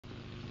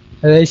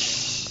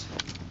Eish.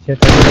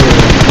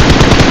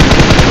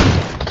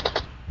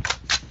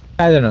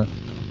 I don't know.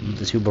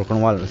 This is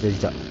broken wall.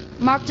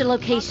 Marked a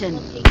location.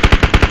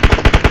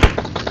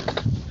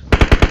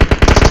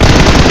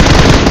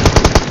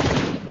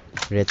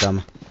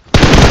 Retam.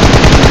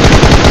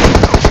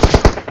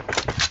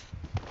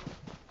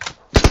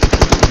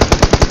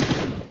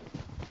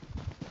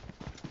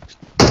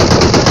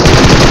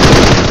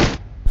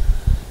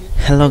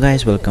 Hello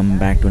guys, welcome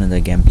back to another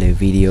gameplay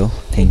video.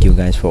 Thank you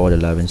guys for all the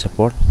love and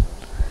support.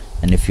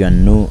 And if you are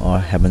new or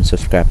haven't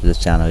subscribed to this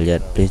channel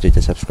yet, please do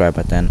the subscribe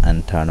button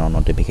and turn on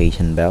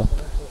notification bell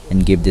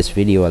and give this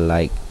video a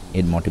like.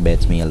 It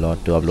motivates me a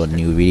lot to upload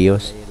new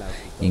videos.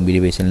 In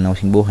video based on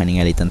nausing buhay ni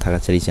ngalitan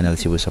thakat sa channel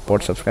sibu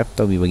support subscribe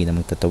to bibagi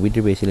namang tato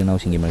video based on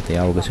nausing gimarta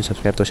yaw gasu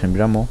subscribe to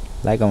sanbiramo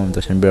like amam to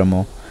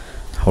sanbiramo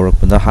horak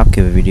punda hap ke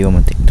video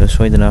matik to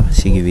soidana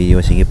sigi video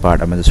sigi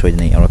part amada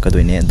soidana awaka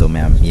doine do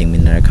ma'am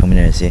yengminara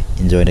khangminara se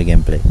enjoy the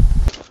gameplay.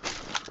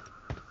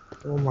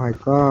 Oh my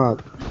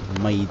god.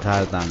 Mai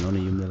thar tan no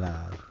ni yum la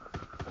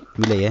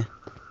mi le ye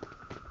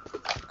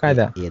Kai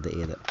da? e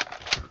da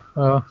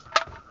Oh.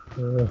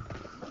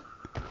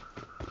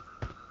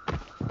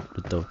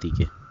 to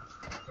tike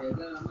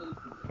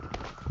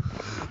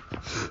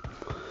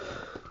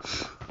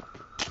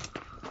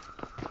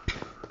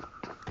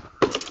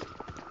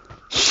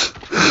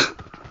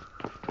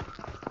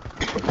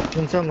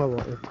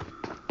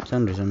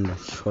Sandre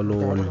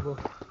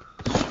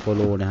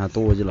solo ne ha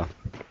to jila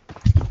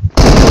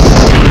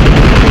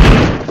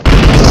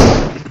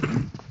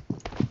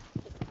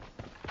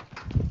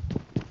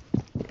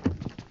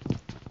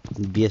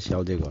BS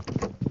yaw dega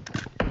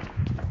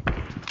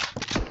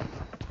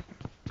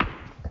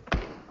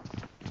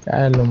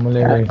Kai lo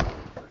mole.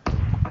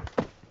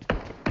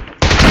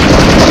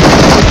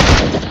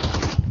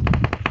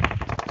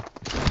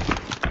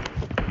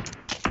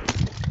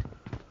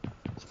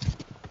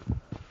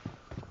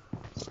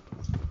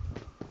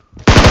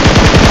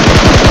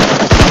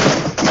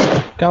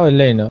 Cao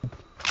lên nữa.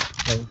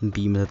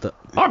 Team ta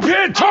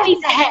앞에 적!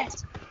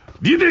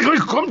 니들 거기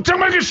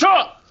꼼짝말게 서!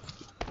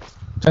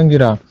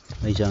 Changira.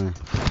 ai chang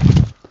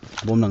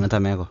bom nang ta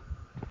me ko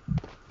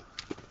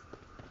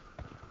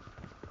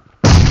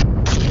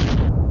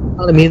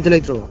Ang main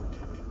electro.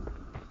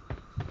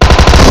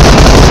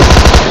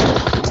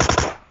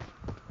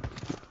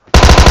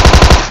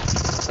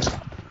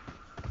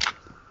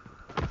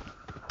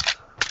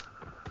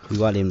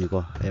 gwa lim ni ko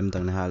em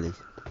tang na hali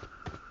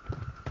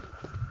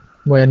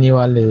Boy ni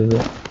wale.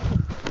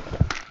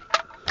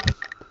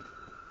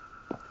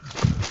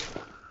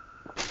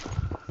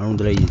 manung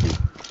dai ji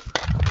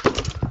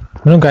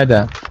Menung kai da?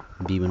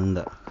 bi manung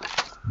da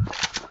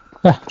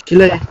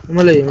Kila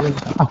malay.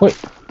 Ako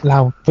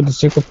lao put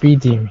check ko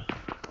PD mi.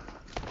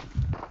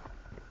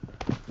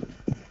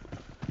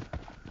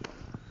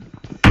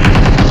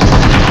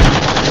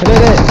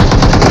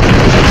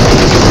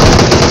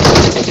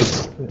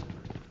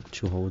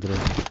 chu ho dre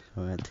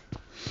right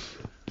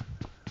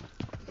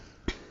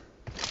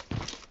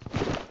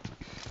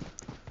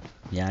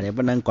ya le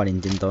ban nang kwanin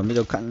tin to mi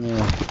do khang ni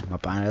ma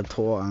pa na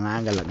tho anga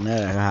ga lak na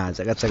ha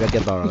chakat ke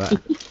to ga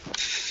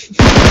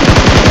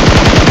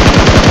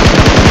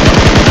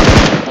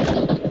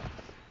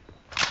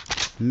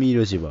mi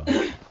ro si ba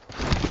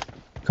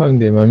Không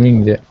để mà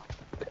mình vậy.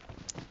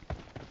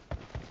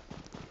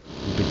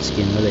 bit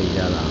skin ma lai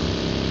ja la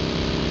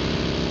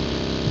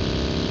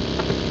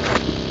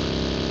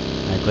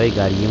ai koi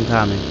gari yum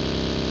kha me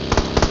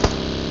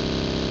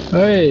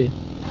Ơi.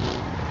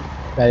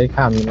 Cái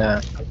khám nè.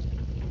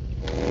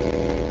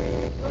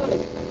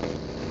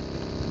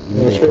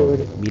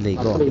 mi lai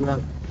ko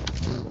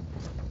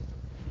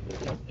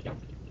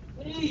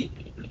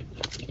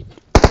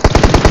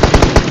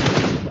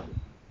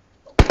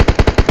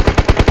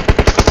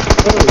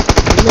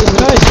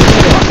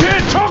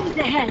앞에 적!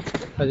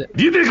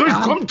 니들 거기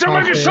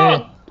꼼짝말게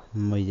서!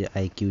 mai je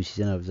IQ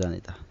si jana bza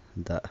ni ta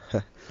da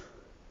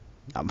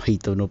mai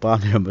to no pa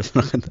ne bas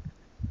na kan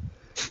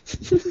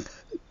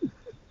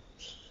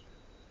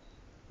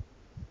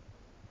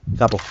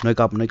kapo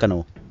noi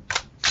kano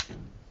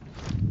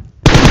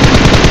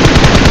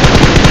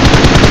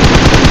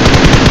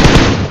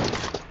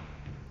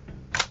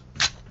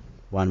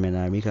one man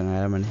army khang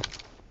ai man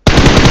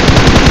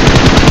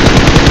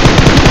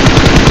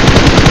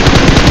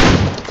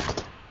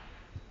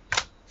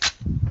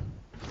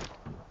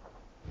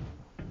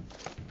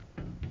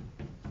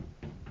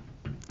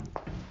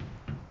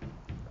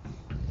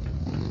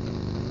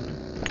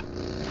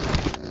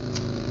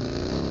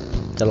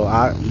chalo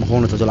a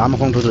mahong na to chalo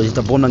mahong to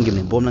jita bom nang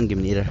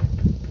game ni re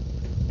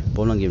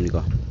bom nang game ni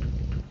ko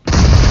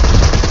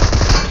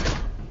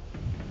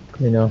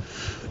You know.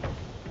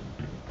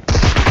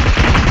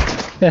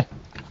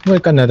 Mới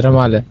cần là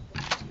drama le.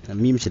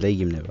 meme si lai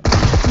game ne ba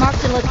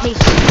Marked a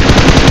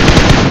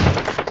location.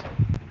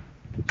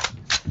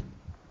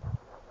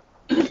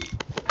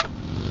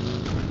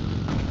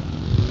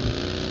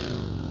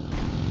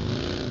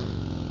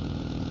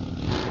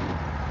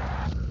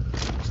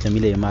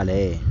 Stamile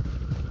male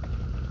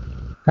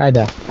Kai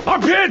da?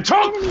 앞에 적!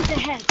 Enemies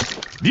ahead.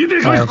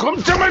 니들 거기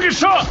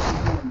꼼짝말겠어!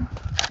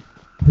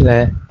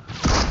 네.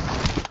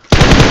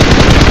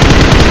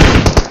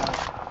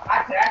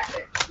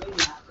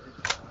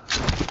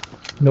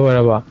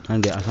 누구라 봐.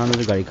 한게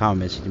아산으로 가리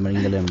가면 시티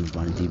머리 갈래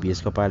뭐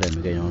DBS 거 봐야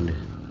되는 게 있는데.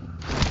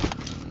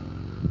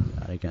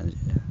 알겠지.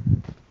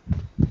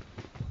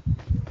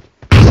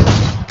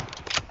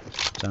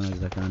 장을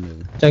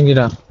작가는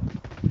짱기라.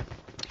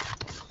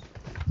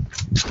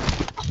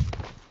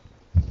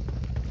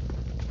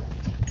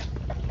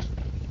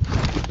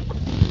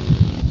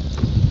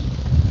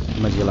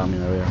 Masih lama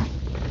ya.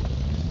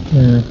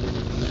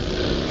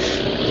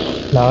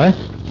 나와?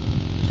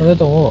 근데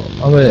또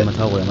아무래 Mà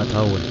thâu.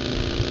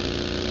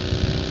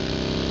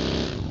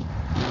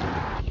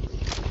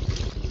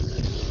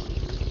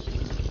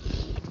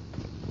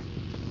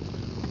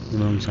 Nhưng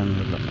mà không sang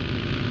được lại.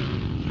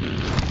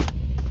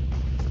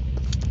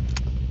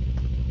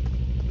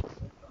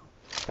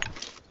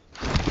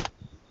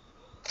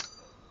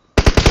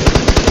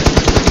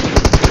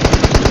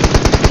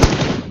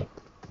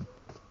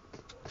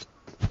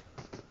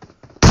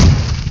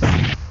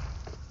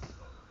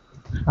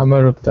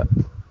 아마롭다.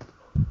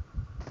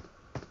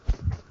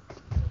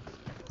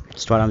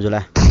 Start làm rồi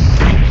lại.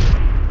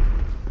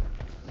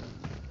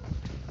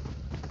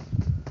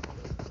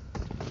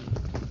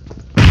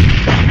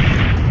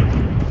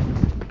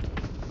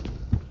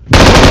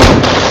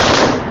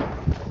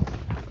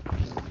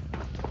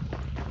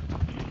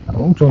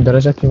 엄청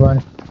달아잡기만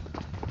해.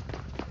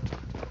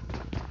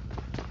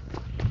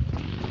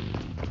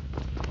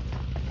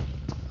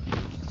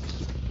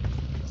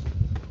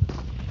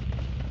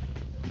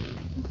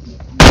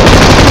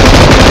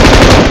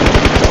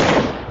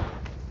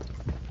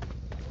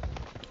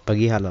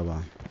 Pagi hala ba.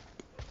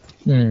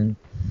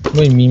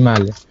 Mới mi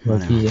mal mà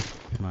phi.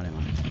 Male.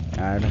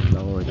 Ada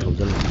lawo thâu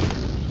jal.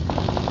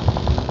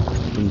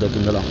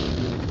 Tunda lo.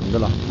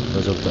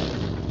 Rajokta.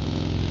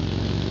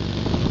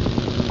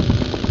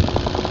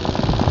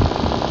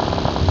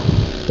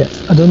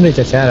 adonde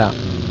chachara.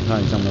 Ha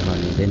isang na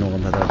pani deno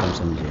kam thada kam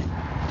samje.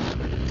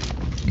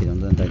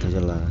 Kidang dan tai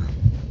thajala.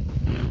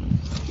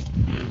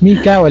 Mi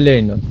ka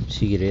wale no.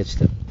 Cigarettes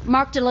ta.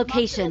 Marked a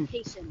location.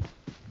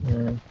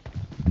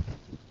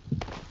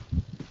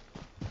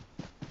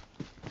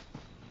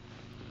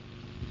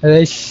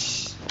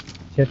 Eish.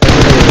 Cheta.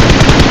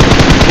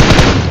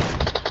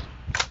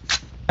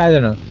 I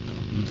don't know.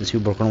 This you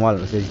broken wall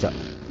se ja.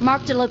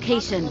 Marked a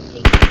location.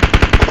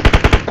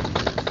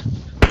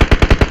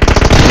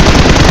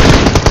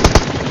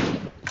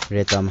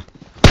 Retam.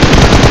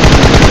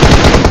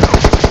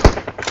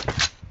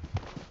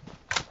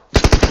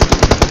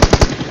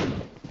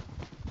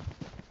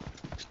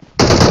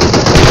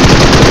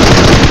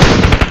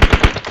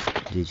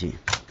 GG.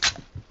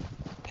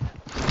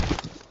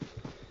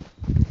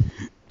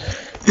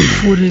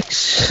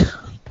 Forex.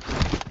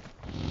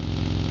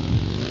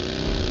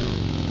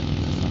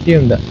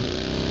 Tienda.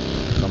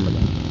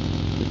 Kamadan.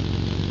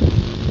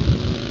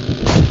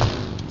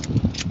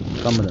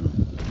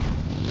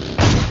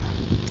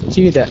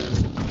 Chigida.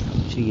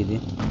 Chigidi.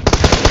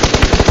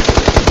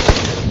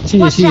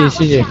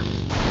 Chigi.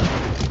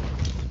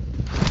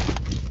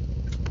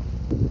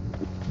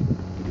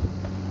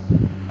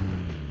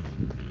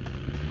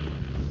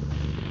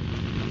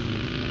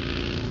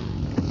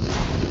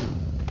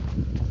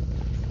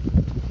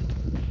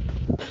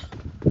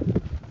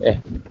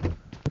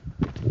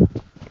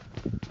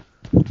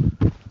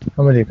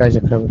 हमारे काय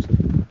चक्र बस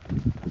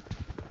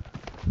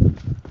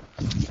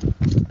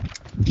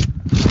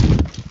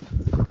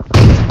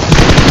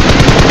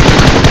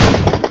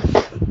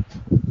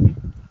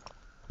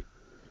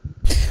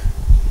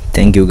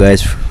Thank you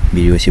guys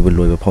video si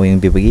buloy pa yung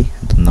bibagi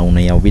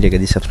nauna yaw video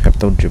kadi subscribe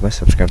to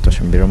subscribe to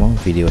sa video mo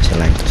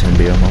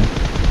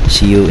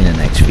see you in the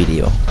next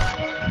video.